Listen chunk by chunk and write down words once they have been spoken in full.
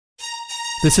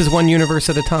This is One Universe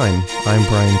at a Time. I'm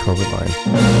Brian Coverline.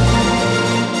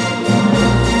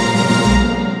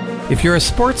 If you're a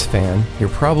sports fan, you're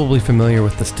probably familiar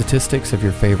with the statistics of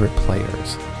your favorite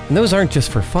players. And those aren't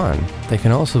just for fun. They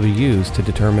can also be used to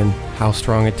determine how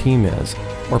strong a team is,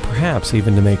 or perhaps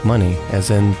even to make money,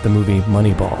 as in the movie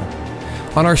Moneyball.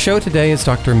 On our show today is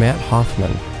Dr. Matt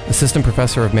Hoffman, Assistant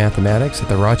Professor of Mathematics at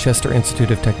the Rochester Institute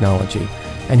of Technology,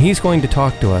 and he's going to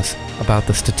talk to us about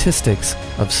the statistics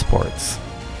of sports.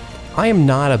 I am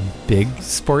not a big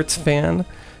sports fan,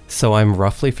 so I'm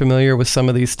roughly familiar with some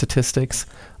of these statistics.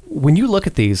 When you look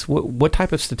at these, what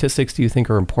type of statistics do you think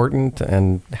are important,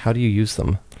 and how do you use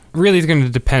them? Really, it's going to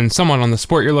depend somewhat on the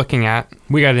sport you're looking at.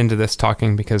 We got into this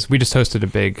talking because we just hosted a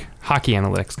big hockey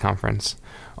analytics conference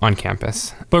on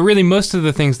campus. But really, most of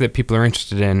the things that people are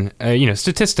interested in,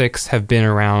 statistics have been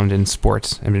around in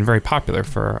sports and been very popular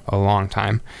for a long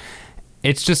time.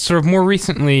 It's just sort of more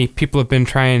recently, people have been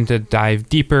trying to dive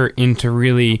deeper into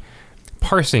really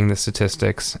parsing the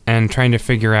statistics and trying to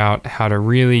figure out how to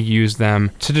really use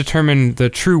them to determine the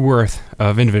true worth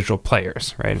of individual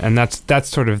players, right? And that's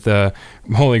sort of the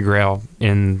holy grail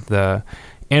in the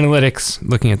analytics,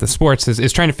 looking at the sports,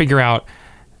 is trying to figure out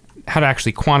how to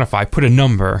actually quantify, put a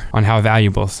number on how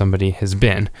valuable somebody has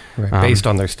been. Right, based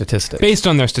on their statistics. Based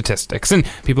on their statistics. And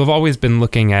people have always been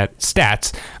looking at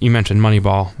stats. You mentioned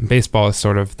Moneyball. Baseball is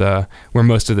sort of where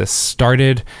most of this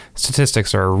started.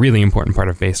 Statistics are a really important part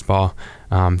of baseball.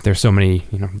 There's so many,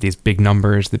 these big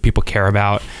numbers that people care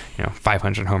about,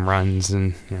 500 home runs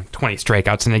and 20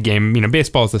 strikeouts in a game.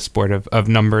 Baseball is the sport of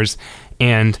numbers.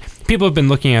 And people have been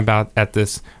looking at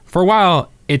this for a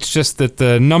while. It's just that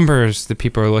the numbers that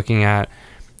people are looking at,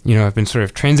 have been sort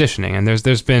of transitioning, and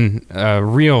there's been a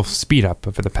real speed up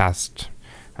over the past,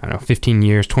 15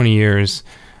 years, 20 years,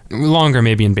 longer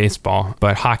maybe in baseball,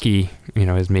 but hockey,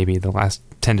 is maybe the last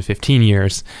 10 to 15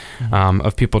 years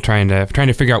of people trying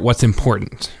to figure out what's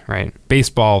important, right?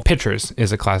 Baseball pitchers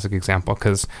is a classic example,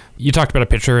 because you talked about a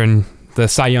pitcher and the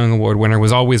Cy Young Award winner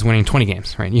was always winning 20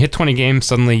 games, right? You hit 20 games,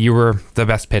 suddenly you were the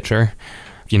best pitcher.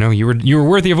 You were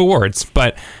worthy of awards,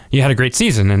 but you had a great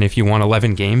season. And if you won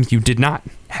 11 games, you did not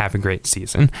have a great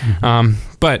season. Mm-hmm.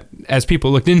 But as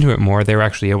people looked into it more, they were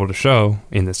actually able to show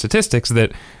in the statistics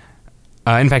that,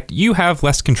 in fact, you have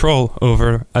less control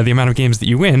over the amount of games that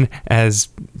you win as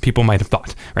people might have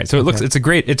thought, right? So it's a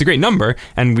great number,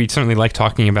 and we certainly like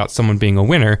talking about someone being a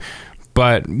winner.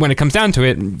 But when it comes down to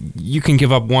it, you can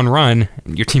give up one run,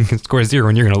 your team can score 0,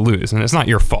 and you're going to lose, and it's not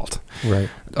your fault. Right.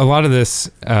 A lot of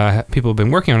this people have been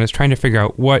working on is trying to figure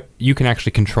out what you can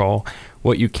actually control,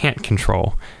 what you can't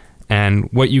control, and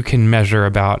what you can measure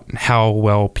about how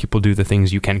well people do the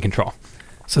things you can control.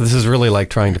 So this is really like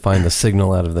trying to find the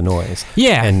signal out of the noise.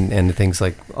 Yeah. And things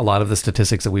like a lot of the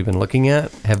statistics that we've been looking at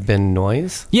have been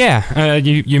noise. Yeah.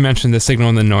 You mentioned the signal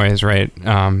and the noise, right?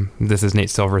 This is Nate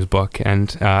Silver's book.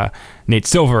 And Nate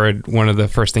Silver, one of the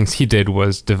first things he did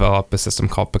was develop a system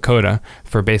called Pacoda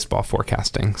for baseball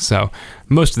forecasting. So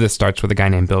most of this starts with a guy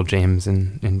named Bill James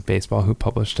in baseball who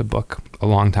published a book a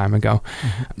long time ago.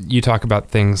 Mm-hmm. You talk about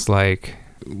things like,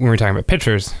 when we're talking about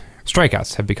pitchers,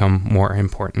 strikeouts have become more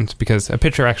important because a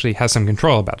pitcher actually has some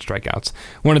control about strikeouts.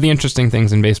 One of the interesting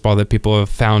things in baseball that people have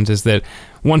found is that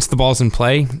once the ball's in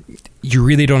play, you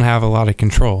really don't have a lot of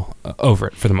control over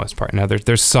it for the most part. Now,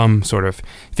 there's some sort of,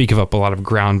 if you give up a lot of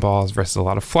ground balls versus a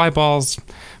lot of fly balls,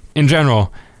 in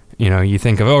general, you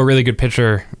think of, a really good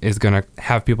pitcher is going to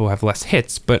have people have less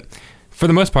hits, but for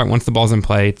the most part, once the ball's in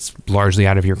play, it's largely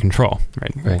out of your control,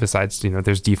 right? Besides,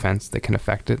 there's defense that can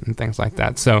affect it and things like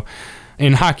that. So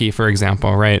in hockey, for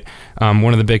example, right,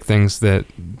 one of the big things that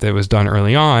was done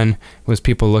early on was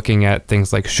people looking at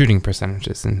things like shooting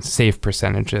percentages and save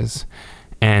percentages.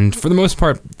 And for the most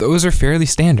part, those are fairly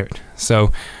standard.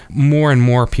 So more and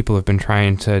more people have been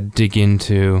trying to dig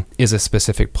into, is a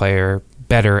specific player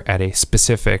better at a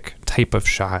specific type of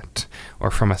shot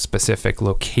or from a specific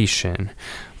location?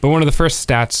 But one of the first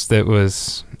stats that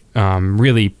was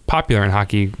really popular in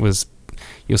hockey was,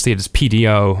 you'll see it as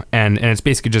PDO, and it's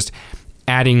basically just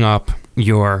adding up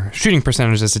your shooting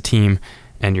percentage as a team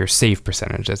and your save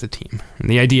percentage as a team. And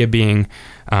the idea being,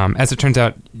 as it turns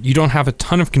out, you don't have a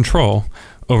ton of control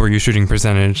over your shooting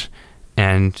percentage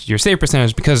and your save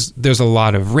percentage because there's a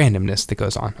lot of randomness that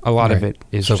goes on. A lot of it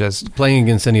is just playing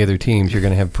against any other teams, you're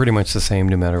going to have pretty much the same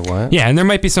no matter what. Yeah, and there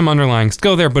might be some underlying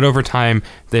skill there, but over time,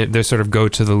 they sort of go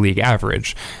to the league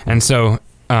average. And so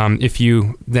if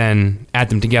you then add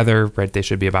them together, right, they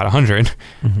should be about 100.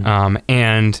 Mm-hmm.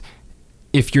 And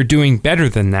if you're doing better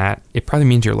than that, it probably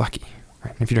means you're lucky.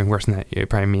 Right? If you're doing worse than that, it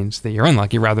probably means that you're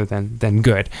unlucky rather than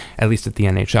good, at least at the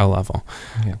NHL level.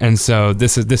 Yeah. And so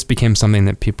this became something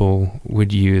that people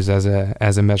would use as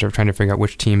a measure of trying to figure out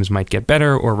which teams might get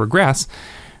better or regress,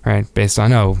 right? Based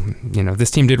on, this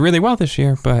team did really well this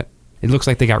year, but it looks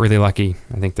like they got really lucky.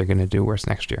 I think they're going to do worse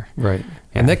next year. Right. Yeah.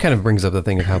 And that kind of brings up the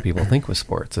thing of how people think with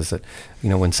sports, is that,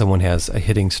 when someone has a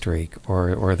hitting streak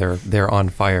or they're on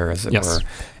fire, as it were,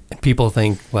 and people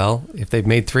think, well, if they've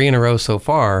made 3 in a row so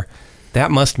far,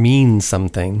 that must mean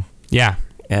something. Yeah.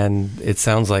 And it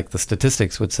sounds like the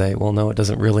statistics would say, well, no, it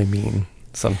doesn't really mean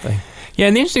something. Yeah,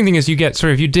 and the interesting thing is you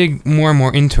dig more and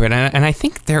more into it. And I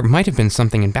think there might have been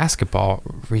something in basketball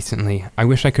recently. I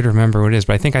wish I could remember what it is,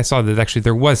 but I think I saw that actually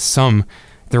there was some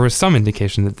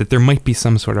indication that there might be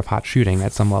some sort of hot shooting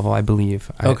at some level, I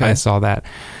believe. I saw that.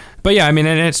 But yeah, and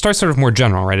it starts sort of more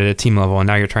general, right, at a team level, and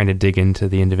now you're trying to dig into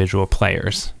the individual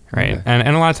players, right? Okay.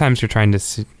 And a lot of times you're trying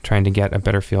to get a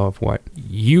better feel of what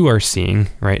you are seeing,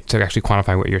 right, to actually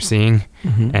quantify what you're seeing,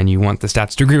 and you want the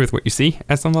stats to agree with what you see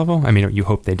at some level. You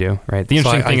hope they do, right? The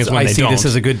interesting thing is when they don't. I see this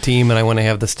as a good team, and I want to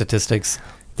have the statistics.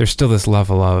 There's still this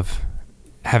level of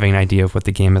having an idea of what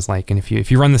the game is like, and if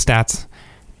you run the stats,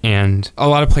 and a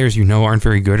lot of players aren't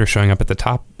very good or showing up at the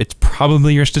top, it's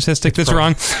probably your statistic that's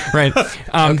wrong, right?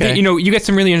 Okay. You get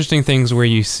some really interesting things where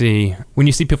when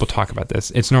you see people talk about this,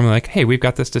 it's normally like, hey, we've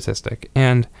got this statistic,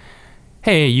 and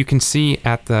hey, you can see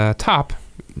at the top,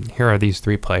 here are these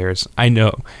 3 players. I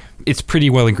know it's pretty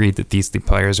well agreed that these 3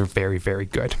 players are very, very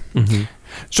good. Mm-hmm.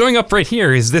 Showing up right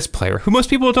here is this player, who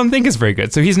most people don't think is very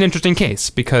good. So he's an interesting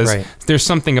case because there's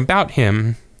something about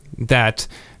him that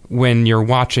when you're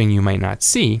watching, you might not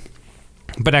see,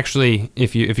 but actually,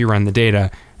 if you run the data,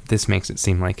 this makes it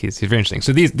seem like he's very interesting.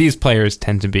 So these players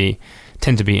tend to be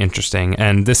interesting,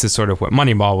 and this is sort of what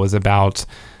Moneyball was about,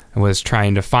 was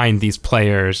trying to find these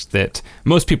players that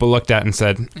most people looked at and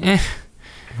said,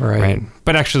 right.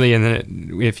 But actually,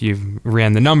 if you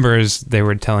ran the numbers, they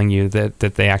were telling you that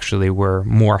they actually were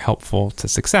more helpful to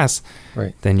success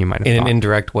than you might have thought. In an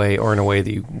indirect way, or in a way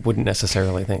that you wouldn't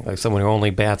necessarily think, like someone who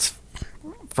only bats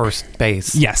first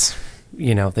base. Yes.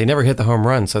 They never hit the home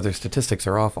run, so their statistics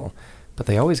are awful, but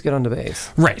they always get onto base.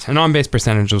 Right. And on-base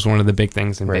percentage was one of the big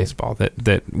things in baseball.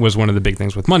 That was one of the big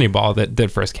things with Moneyball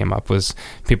that first came up, was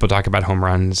people talk about home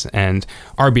runs, and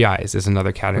RBIs is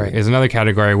another category. Is another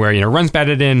category where runs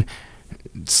batted in,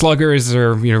 sluggers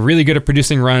are really good at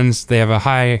producing runs. They have a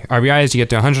high RBIs. You get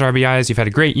to 100 RBIs. You've had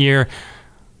a great year.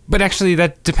 But actually,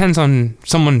 that depends on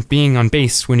someone being on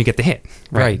base when you get the hit,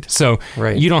 right? So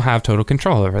you don't have total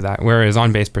control over that, whereas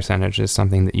on-base percentage is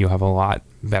something that you have a lot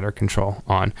better control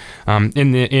on.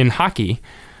 In hockey,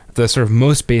 the sort of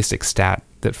most basic stat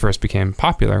that first became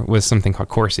popular was something called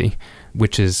Corsi,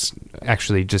 which is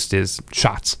actually just is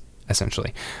shots,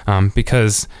 essentially.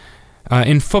 Because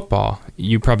in football,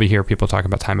 you probably hear people talk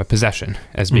about time of possession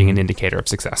as being an indicator of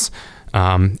success.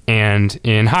 And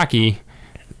in hockey,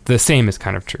 the same is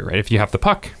kind of true, right? If you have the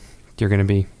puck, you're going to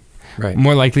be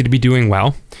more likely to be doing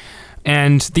well.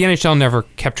 And the NHL never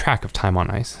kept track of time on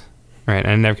ice, right?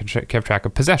 And never kept track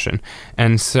of possession.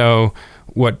 And so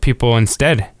what people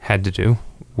instead had to do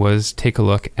was take a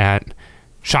look at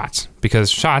shots,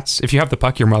 because shots, if you have the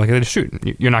puck, you're more likely to shoot.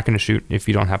 You're not going to shoot if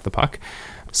you don't have the puck.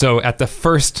 So at the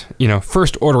first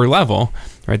order level,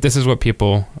 right, this is what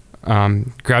people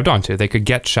grabbed onto. They could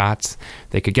get shots,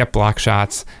 they could get block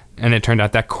shots, and it turned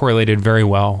out that correlated very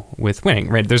well with winning,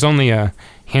 right? There's only a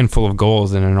handful of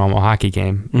goals in a normal hockey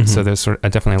game, so there's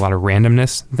definitely a lot of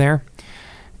randomness there.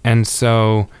 And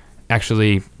so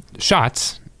actually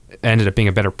shots ended up being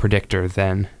a better predictor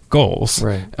than goals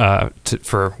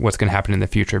for what's going to happen in the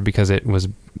future, because it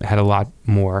had a lot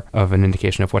more of an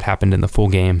indication of what happened in the full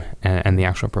game and the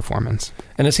actual performance.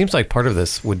 And it seems like part of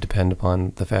this would depend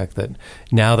upon the fact that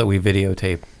now that we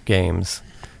videotape games,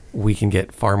 we can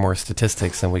get far more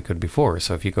statistics than we could before.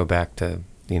 So if you go back to,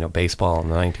 baseball in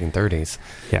the 1930s,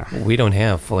 we don't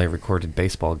have fully recorded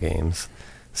baseball games.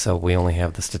 So we only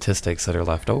have the statistics that are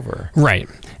left over. Right.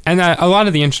 And a lot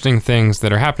of the interesting things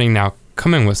that are happening now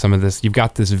coming with some of this, you've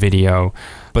got this video,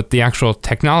 but the actual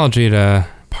technology to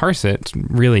parse it,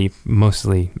 really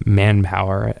mostly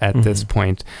manpower at this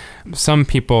point. Some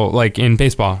people, like in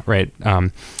baseball, right,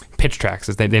 pitch tracks,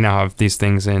 they now have these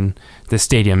things in the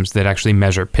stadiums that actually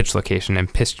measure pitch location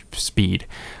and pitch speed.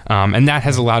 And that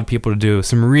has allowed people to do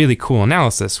some really cool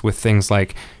analysis with things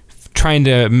like trying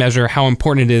to measure how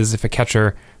important it is if a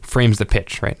catcher frames the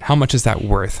pitch, right? How much is that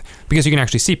worth? Because you can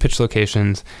actually see pitch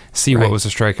locations, see what was a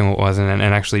strike and what wasn't, and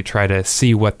actually try to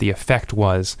see what the effect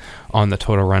was on the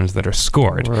total runs that are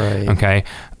scored. Right. Okay.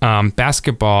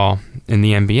 Basketball in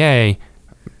the NBA,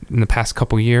 in the past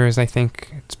couple years, I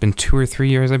think it's been 2 or 3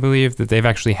 years, I believe, that they've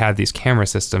actually had these camera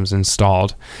systems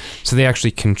installed. So they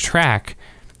actually can track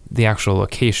the actual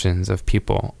locations of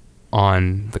people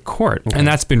on the court. Okay. And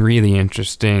that's been really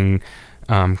interesting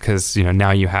because,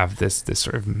 now you have this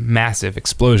sort of massive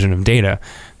explosion of data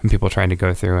and people trying to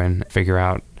go through and figure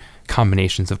out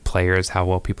combinations of players, how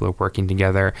well people are working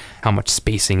together, how much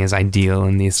spacing is ideal,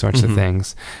 and these sorts of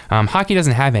things. Hockey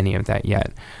doesn't have any of that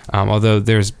yet, although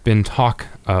there's been talk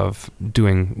of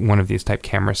doing one of these type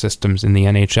camera systems in the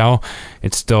NHL.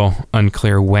 It's still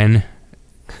unclear when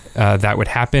that would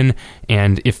happen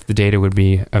and if the data would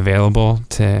be available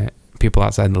to people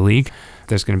outside the league.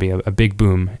 There's going to be a big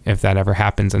boom if that ever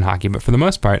happens in hockey. But for the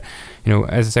most part,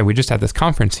 as I said, we just had this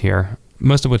conference here.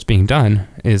 Most of what's being done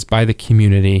is by the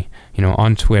community,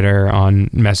 on Twitter, on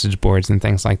message boards and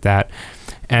things like that.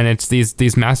 And it's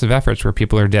these massive efforts where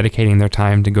people are dedicating their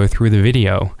time to go through the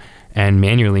video and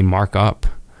manually mark up,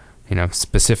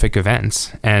 specific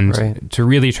events. And to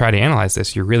really try to analyze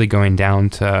this, you're really going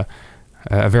down to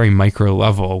a very micro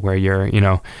level where you're,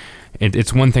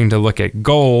 it's one thing to look at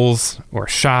goals or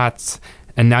shots.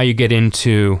 And now you get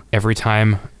into every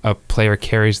time a player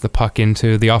carries the puck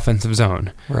into the offensive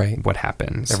zone. Right. What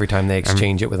happens? Every time they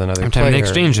exchange it with another player. Every time they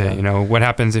exchange it, what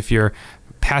happens if you're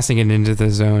passing it into the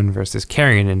zone versus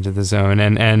carrying it into the zone?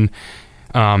 And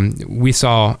we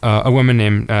saw a woman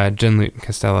named Jen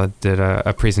Costella did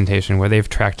a presentation where they've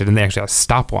tracked it, and they actually have a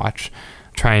stopwatch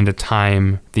trying to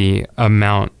time the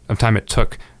amount of time it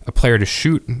took a player to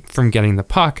shoot from getting the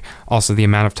puck, also the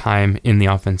amount of time in the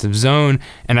offensive zone,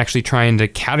 and actually trying to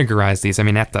categorize these,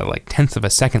 at the tenth of a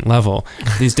second level,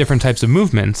 these different types of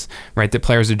movements, right, that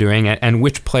players are doing, and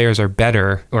which players are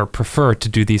better or prefer to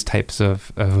do these types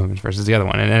of movements versus the other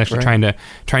one, and actually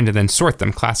trying to then sort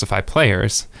them, classify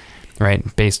players,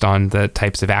 right, based on the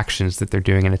types of actions that they're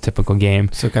doing in a typical game.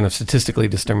 So kind of statistically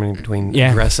determining between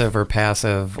aggressive or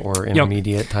passive or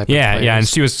intermediate type of players. Yeah, and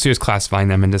she was classifying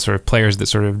them into sort of players that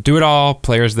sort of do it all,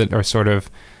 players that are sort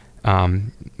of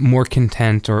more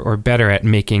content or better at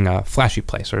making a flashy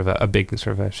play, sort of a big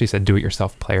sort of she said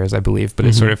do-it-yourself players, I believe, but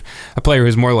it's sort of a player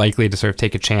who's more likely to sort of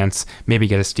take a chance, maybe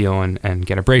get a steal and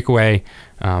get a breakaway,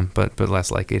 but less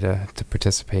likely to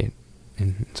participate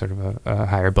in sort of a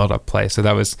higher build-up play. So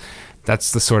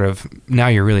that's the sort of, now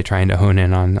you're really trying to hone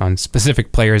in on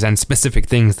specific players and specific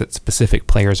things that specific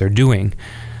players are doing,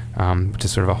 which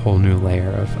is sort of a whole new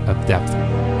layer of depth.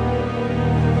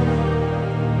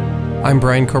 I'm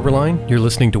Brian Koberlein. You're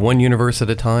listening to One Universe at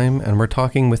a Time, and we're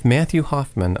talking with Matthew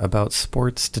Hoffman about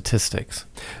sports statistics.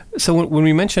 So when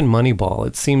we mention Moneyball,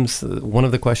 it seems one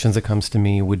of the questions that comes to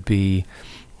me would be,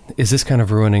 is this kind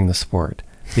of ruining the sport?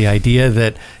 The idea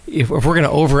that if we're going to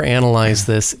overanalyze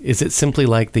this, is it simply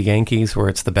like the Yankees where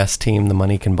it's the best team the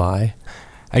money can buy?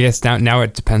 I guess now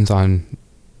it depends on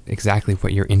exactly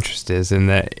what your interest is in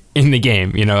the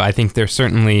game. I think there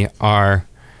certainly are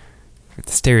the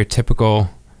stereotypical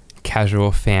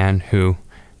casual fan who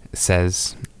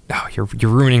says, "Oh, you're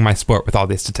ruining my sport with all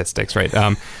these statistics," right?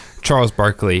 Charles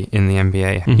Barkley in the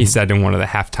NBA, he said in one of the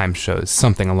halftime shows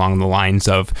something along the lines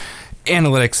of,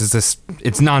 analytics is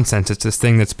it's nonsense. It's this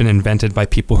thing that's been invented by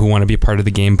people who want to be part of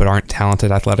the game but aren't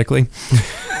talented athletically.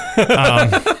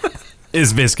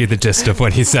 Is basically the gist of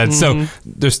what he said. So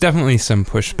there's definitely some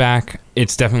pushback.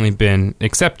 It's definitely been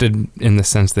accepted in the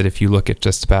sense that if you look at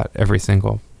just about every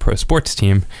single pro sports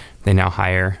team, they now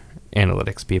hire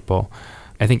analytics people.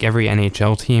 I think every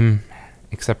NHL team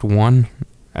except one,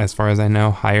 as far as I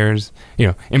know,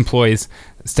 employs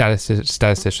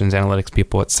statisticians, analytics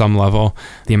people at some level.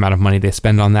 The amount of money they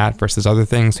spend on that versus other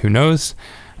things, who knows?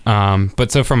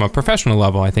 But so from a professional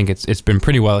level, I think it's been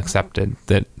pretty well accepted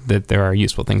that there are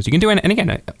useful things you can do. And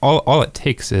again, all it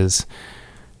takes is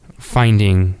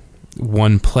finding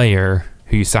one player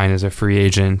who you sign as a free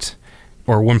agent,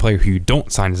 or one player who you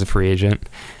don't sign as a free agent,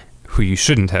 who you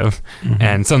shouldn't have,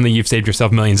 and suddenly you've saved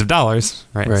yourself millions of dollars,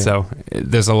 right? So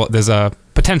there's a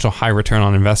potential high return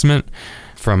on investment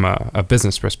from a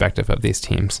business perspective of these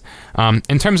teams.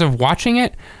 In terms of watching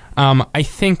it, I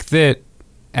think that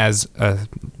as a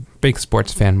big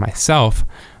sports fan myself,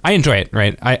 I enjoy it,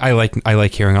 right? I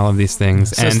like hearing all of these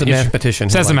things. Says the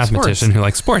mathematician who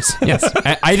likes sports. Yes.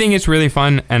 I think it's really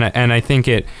fun, and I think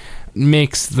it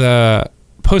makes the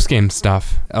post-game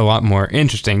stuff a lot more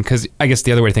interesting, because I guess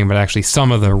the other way to think about it, actually,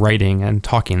 some of the writing and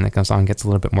talking that goes on gets a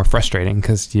little bit more frustrating,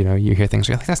 because you hear things,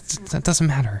 you're like, that doesn't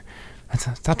matter.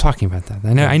 Stop talking about that.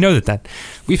 I know that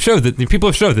we've showed that people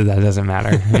have showed that doesn't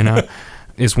matter.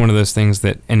 Is one of those things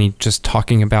that just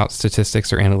talking about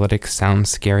statistics or analytics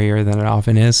sounds scarier than it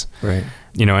often is. Right.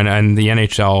 And the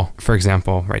NHL, for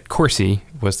example, right, Corsi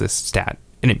was this stat,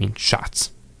 and it means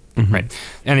shots. right?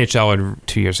 NHL had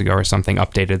 2 years ago or something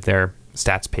updated their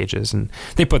stats pages, and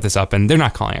they put this up, and they're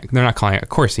not calling it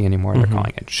Corsi anymore. They're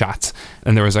calling it shots.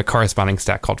 And there was a corresponding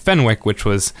stat called Fenwick, which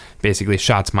was basically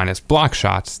shots minus block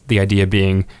shots. The idea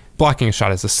being blocking a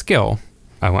shot is a skill.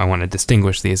 I want to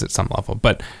distinguish these at some level,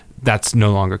 but that's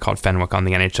no longer called Fenwick on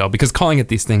the NHL because calling it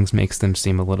these things makes them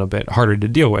seem a little bit harder to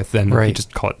deal with than if you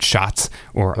just call it shots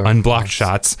or unblocked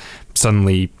shots.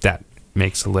 Suddenly that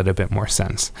makes a little bit more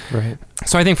sense. Right.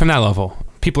 So I think from that level,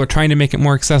 people are trying to make it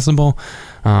more accessible.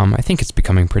 I think it's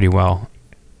becoming pretty well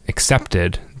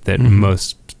accepted that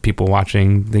most people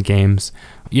watching the games,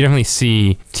 you definitely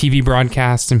see TV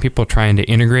broadcasts and people trying to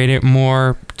integrate it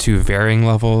more to varying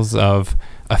levels of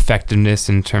effectiveness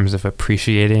in terms of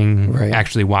appreciating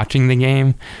actually watching the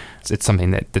game. It's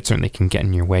something that certainly can get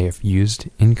in your way if used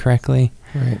incorrectly.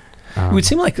 Right. It would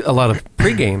seem like a lot of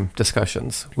pregame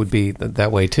discussions would be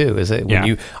that way too. Is it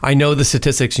when I know the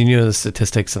statistics, you know the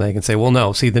statistics, and I can say, well,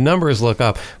 no, see, the numbers look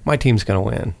up. My team's going to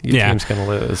win. Your team's going to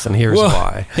lose, and here's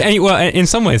why. Well, in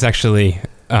some ways, actually,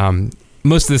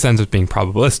 most of this ends up being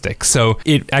probabilistic. So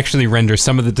it actually renders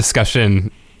some of the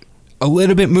discussion a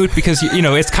little bit moot because,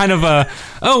 it's kind of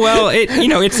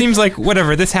it seems like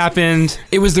whatever, this happened.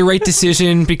 It was the right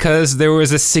decision because there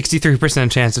was a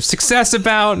 63% chance of success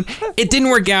about. It didn't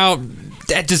work out.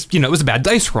 That just, it was a bad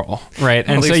dice roll, right?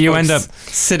 And so you end up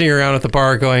sitting around at the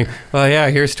bar going, well,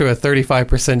 yeah, here's to a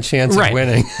 35% chance of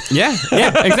winning. Yeah,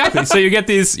 exactly. So you get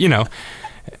these,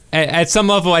 at some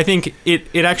level, I think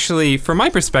it actually, from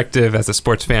my perspective as a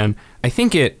sports fan, I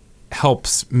think it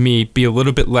helps me be a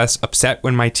little bit less upset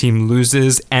when my team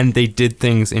loses and they did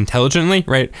things intelligently,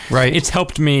 right? Right. It's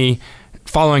helped me,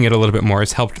 following it a little bit more,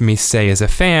 it's helped me say as a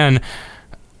fan,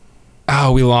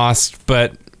 oh, we lost,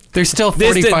 but they're still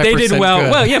 45% they did well.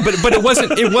 good. Well, yeah, but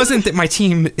it wasn't that my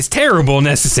team is terrible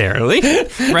necessarily,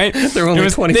 right? They're only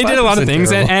 25%. They did a lot of things,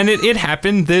 terrible. and it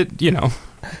happened that,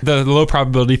 the low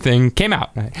probability thing came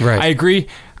out. Right. I agree.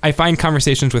 I find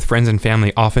conversations with friends and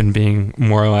family often being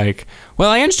more like, well,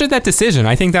 I understood that decision.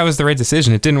 I think that was the right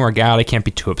decision. It didn't work out. I can't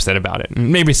be too upset about it.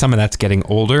 And maybe some of that's getting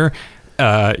older,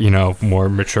 more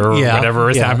mature or whatever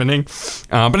is happening.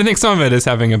 But I think some of it is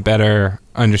having a better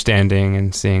understanding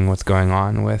and seeing what's going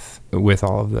on with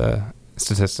all of the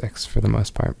statistics for the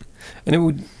most part.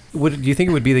 And do you think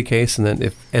it would be the case, and that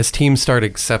if as teams start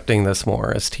accepting this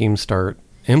more, as teams start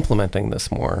implementing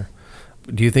this more,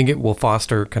 do you think it will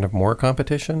foster kind of more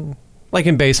competition? Like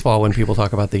in baseball, when people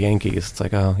talk about the Yankees, it's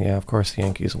like, oh yeah, of course the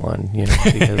Yankees won,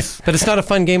 because but it's not a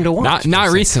fun game to watch. Not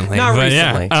recently. Not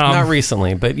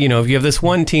recently. But if you have this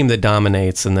one team that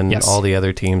dominates, and then all the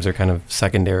other teams are kind of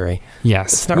secondary.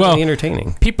 Yes, it's not really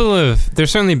entertaining.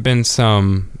 There's certainly been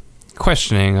some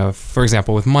questioning of, for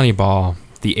example, with Moneyball,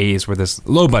 the A's were this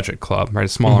low budget club, right, a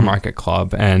smaller market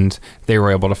club, and they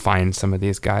were able to find some of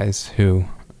these guys who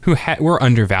were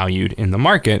undervalued in the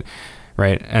market,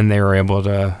 right? And they were able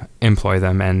to employ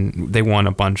them, and they won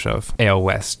a bunch of AL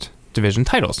West division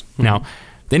titles. Now,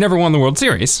 they never won the World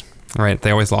Series, right?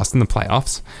 They always lost in the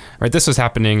playoffs, right? This was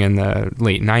happening in the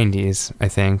late 90s, I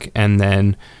think. And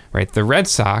then, right, the Red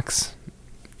Sox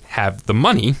have the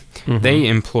money. They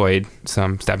employed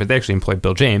some staff, but they actually employed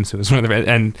Bill James, who was one of the,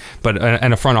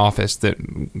 and a front office that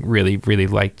really, really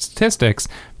liked statistics.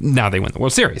 Now they win the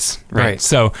World Series, right?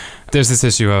 So there's this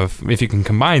issue of if you can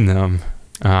combine them,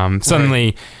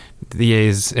 suddenly the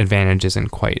A's advantage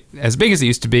isn't quite as big as it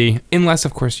used to be, unless,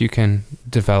 of course, you can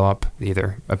develop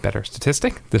either a better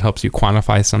statistic that helps you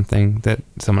quantify something that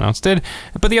someone else did.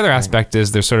 But the other aspect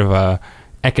is there's sort of a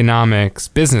economics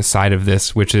business side of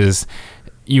this, which is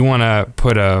you want to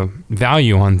put a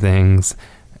value on things,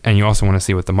 and you also want to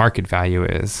see what the market value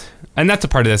is. And that's a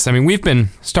part of this. I mean, we've been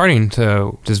starting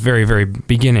to just very, very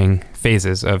beginning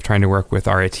phases of trying to work with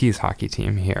RIT's hockey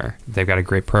team here. They've got a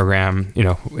great program.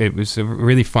 It was a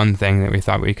really fun thing that we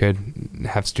thought we could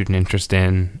have student interest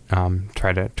in,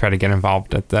 try to get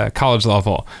involved at the college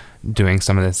level doing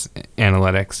some of this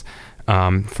analytics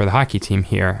for the hockey team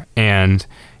here. And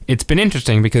it's been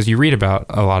interesting because you read about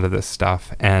a lot of this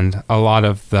stuff, and a lot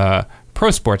of the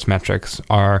pro sports metrics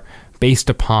are based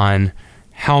upon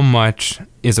how much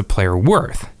is a player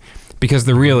worth, because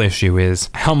the real issue is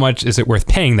how much is it worth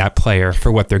paying that player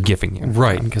for what they're giving you.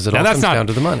 Right, because it all comes down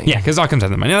to the money. Yeah, because it all comes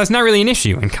down to the money. Now, that's not really an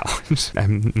issue in college.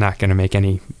 I'm not going to make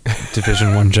any Division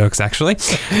I jokes, actually.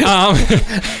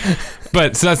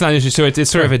 But so that's not an issue. So it's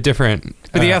sort of a different.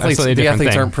 But the athletes thing.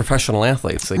 aren't professional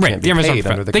athletes. They can't be paid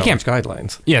under the college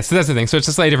guidelines. Yeah, so that's the thing. So it's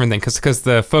a slightly different thing because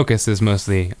the focus is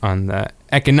mostly on the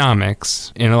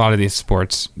economics. In a lot of these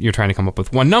sports, you're trying to come up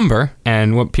with one number,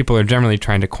 and what people are generally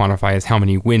trying to quantify is how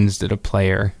many wins did a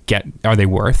player get, are they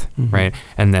worth, right?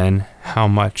 And then how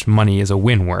much money is a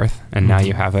win worth, and now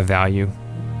you have a value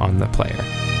on the player.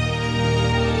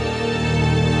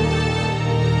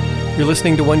 You're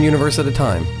listening to One Universe at a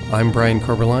Time. I'm Brian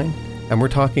Corberline, and we're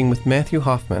talking with Matthew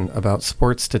Hoffman about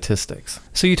sports statistics.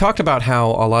 So you talked about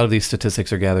how a lot of these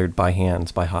statistics are gathered by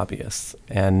hands, by hobbyists,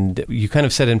 and you kind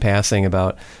of said in passing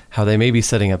about how they may be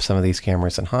setting up some of these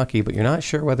cameras in hockey, but you're not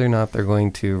sure whether or not they're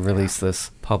going to release this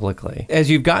publicly. As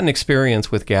you've gotten experience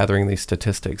with gathering these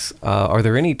statistics, are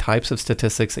there any types of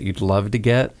statistics that you'd love to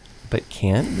get but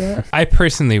can't get? I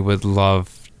personally would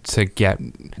love to get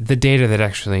the data that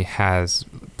actually has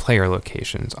player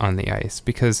locations on the ice,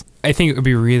 because I think it would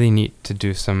be really neat to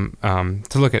do some,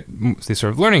 to look at these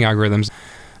sort of learning algorithms.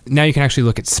 Now you can actually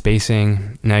look at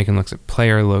spacing. Now you can look at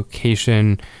player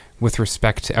location with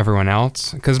respect to everyone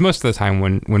else. Because most of the time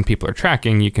when people are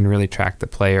tracking, you can really track the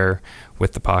player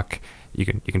with the puck. You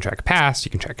can track a pass,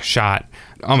 you can track a shot.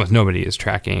 Almost nobody is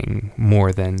tracking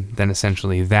more than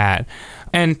essentially that.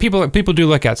 And people do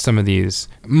look at some of these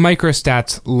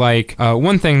microstats, like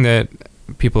one thing that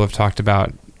people have talked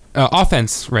about,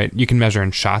 offense, right? You can measure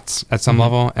in shots at some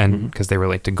level, and because they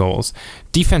relate to goals.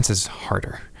 Defense is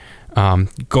harder.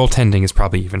 Goaltending is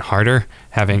probably even harder.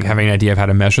 Having an idea of how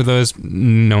to measure those,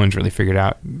 no one's really figured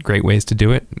out great ways to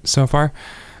do it so far.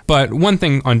 But one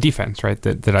thing on defense, right,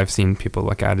 that I've seen people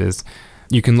look at is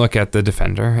you can look at the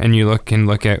defender, and you can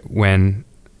look at when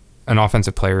an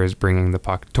offensive player is bringing the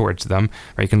puck towards them,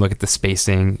 right? You can look at the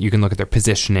spacing, you can look at their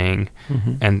positioning,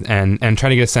 and try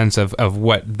to get a sense of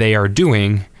what they are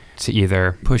doing to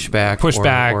either push back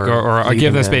or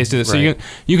give the space to it. So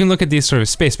you can look at these sort of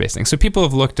space-based things. So people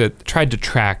have tried to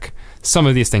track some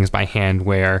of these things by hand,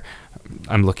 where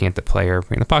I'm looking at the player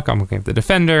bringing the puck, I'm looking at the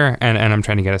defender, and I'm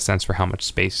trying to get a sense for how much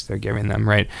space they're giving them,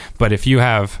 right? But if you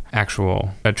have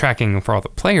actual tracking for all the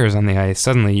players on the ice,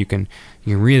 suddenly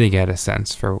you really get a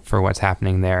sense for what's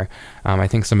happening there. I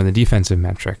think some of the defensive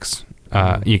metrics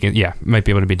might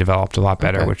be able to be developed a lot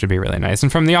better, which would be really nice.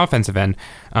 And from the offensive end,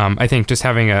 I think just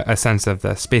having a sense of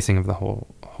the spacing of the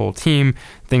whole team,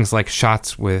 things like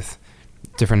shots with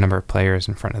different number of players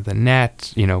in front of the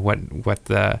net, what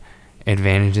the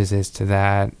advantages is to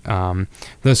that,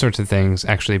 those sorts of things,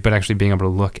 actually being able to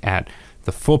look at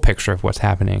the full picture of what's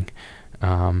happening,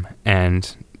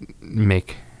 and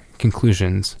make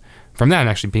conclusions from that, and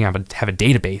actually being able to have a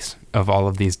database of all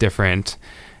of these different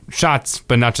shots,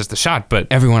 but not just the shot, but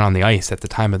everyone on the ice at the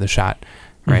time of the shot,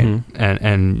 right?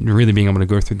 And really being able to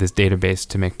go through this database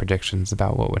to make predictions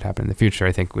about what would happen in the future,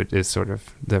 I think is sort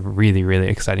of the really, really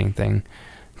exciting thing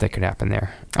that could happen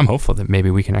there. I'm hopeful that maybe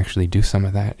we can actually do some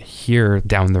of that here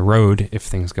down the road if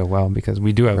things go well, because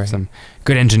we do have some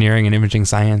good engineering and imaging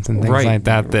science and things like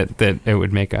that it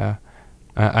would make a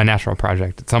natural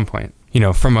project at some point.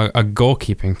 From a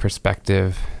goalkeeping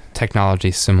perspective,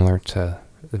 technology similar to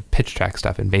the pitch track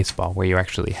stuff in baseball, where you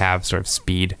actually have sort of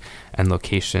speed and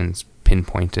locations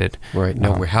pinpointed. Right.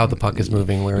 Know how the puck is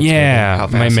moving, where it's moving, how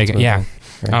fast it's moving. Yeah.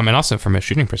 Right. And also from a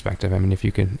shooting perspective, I mean, if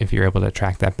you're able to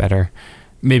track that better,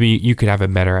 maybe you could have a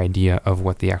better idea of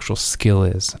what the actual skill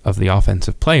is of the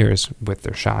offensive players with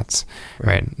their shots,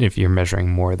 right? If you're measuring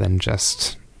more than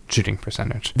just shooting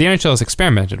percentage. The NHL has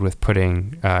experimented with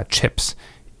putting chips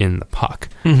in the puck.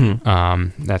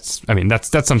 That's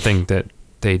something that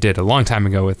they did a long time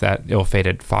ago with that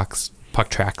ill-fated Fox Puck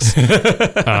Tracks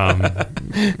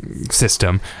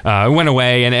system. It went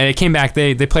away, and it came back.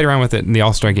 They played around with it in the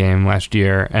All-Star game last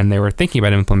year, and they were thinking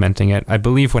about implementing it. I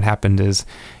believe what happened is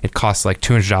it costs like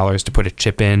 $200 to put a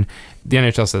chip in. The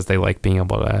NHL says they like being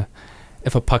able to,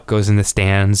 if a puck goes in the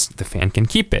stands, the fan can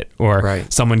keep it, or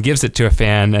someone gives it to a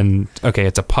fan, and okay,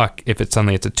 it's a puck. If it's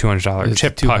suddenly it's a $200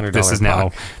 chip puck, this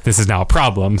is now a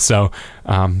problem. So,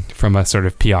 from a sort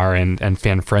of PR and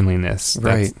fan friendliness,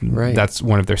 that's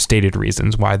one of their stated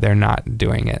reasons why they're not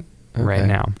doing it right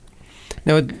now.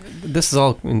 Now, this is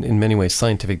all in many ways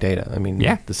scientific data. I mean,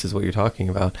 this is what you're talking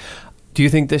about. Do you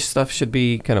think this stuff should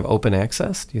be kind of open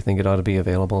access? Do you think it ought to be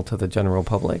available to the general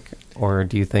public, or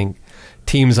do you think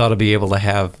teams ought to be able to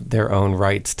have their own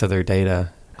rights to their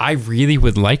data? I really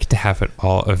would like to have it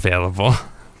all available,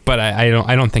 but I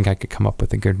don't think I could come up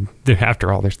with a good.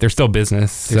 After all, they're still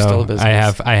business. They're still a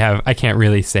business. I can't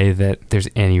really say that there's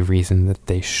any reason that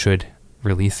they should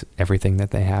release everything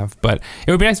that they have. But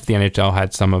it would be nice if the NHL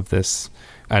had some of this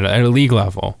at a league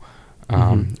level.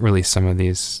 release some of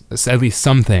these, at least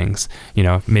some things.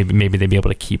 Maybe they'd be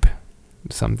able to keep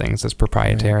some things as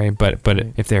proprietary, but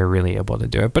if they're really able to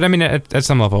do it. But I mean, at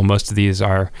some level, most of these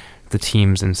are the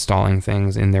teams installing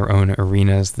things in their own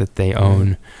arenas that they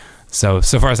own. So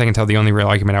far as I can tell, the only real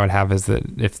argument I would have is that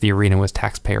if the arena was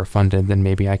taxpayer funded, then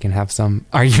maybe I can have some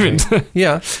argument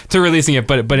to releasing it.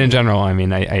 But in general, I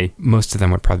mean, I most of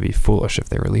them would probably be foolish if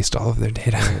they released all of their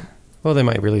data. Right. Well, they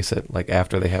might release it like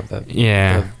after they have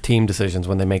the team decisions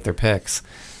when they make their picks.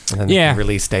 And then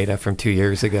release data from 2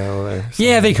 years ago. Or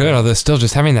yeah, they could. Although still,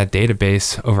 just having that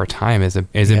database over time is a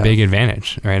big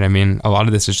advantage, right? I mean, a lot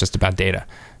of this is just about data.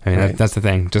 I mean, that's the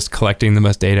thing. Just collecting the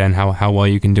most data and how well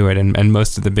you can do it. And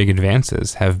most of the big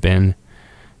advances have been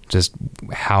just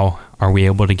how are we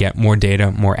able to get more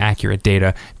data, more accurate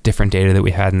data, different data that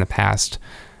we had in the past.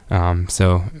 And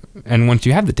once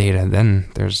you have the data,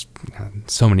 then there's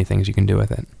so many things you can do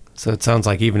with it. So it sounds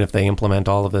like even if they implement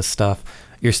all of this stuff,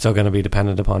 you're still going to be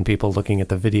dependent upon people looking at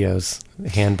the videos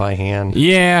hand by hand.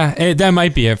 Yeah, that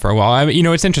might be it for a while.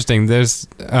 It's interesting. There's,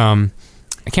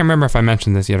 I can't remember if I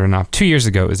mentioned this yet or not. 2 years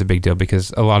ago it was a big deal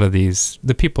because a lot of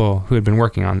the people who had been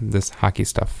working on this hockey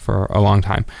stuff for a long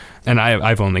time, and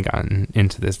I've only gotten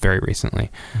into this very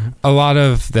recently. Mm-hmm. A lot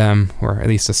of them, or at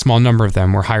least a small number of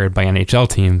them, were hired by NHL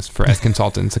teams as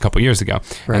consultants a couple years ago.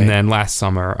 Right. And then last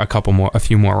summer, a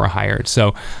few more were hired.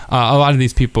 So a lot of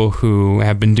these people who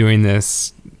have been doing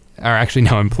this are actually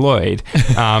now employed,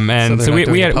 and so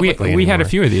we had a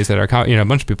few of these at our a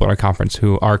bunch of people at our conference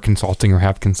who are consulting or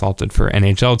have consulted for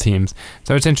NHL teams.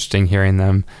 So it's interesting hearing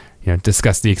them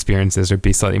discuss the experiences or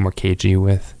be slightly more cagey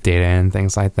with data and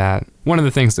things like that. One of the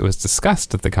things that was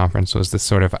discussed at the conference was this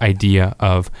sort of idea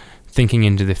of thinking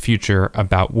into the future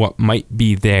about what might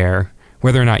be there,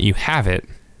 whether or not you have it,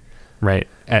 right?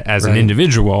 As an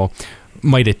individual,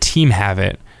 might a team have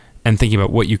it? And thinking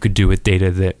about what you could do with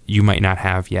data that you might not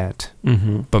have yet,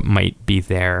 but might be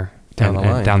there down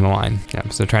the line. Yeah,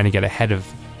 so trying to get ahead of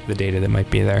the data that might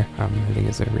be there, I think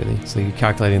is a really... So you're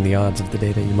calculating the odds of the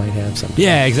data you might have someday.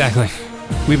 Yeah, exactly.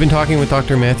 We've been talking with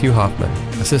Dr. Matthew Hoffman,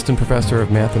 Assistant Professor of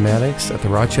Mathematics at the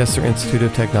Rochester Institute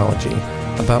of Technology,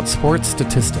 about sports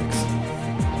statistics.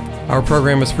 Our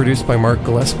program is produced by Mark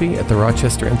Gillespie at the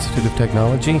Rochester Institute of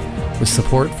Technology with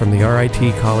support from the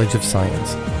RIT College of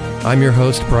Science. I'm your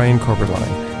host, Brian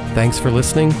Corberline. Thanks for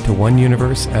listening to One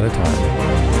Universe at a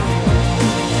Time.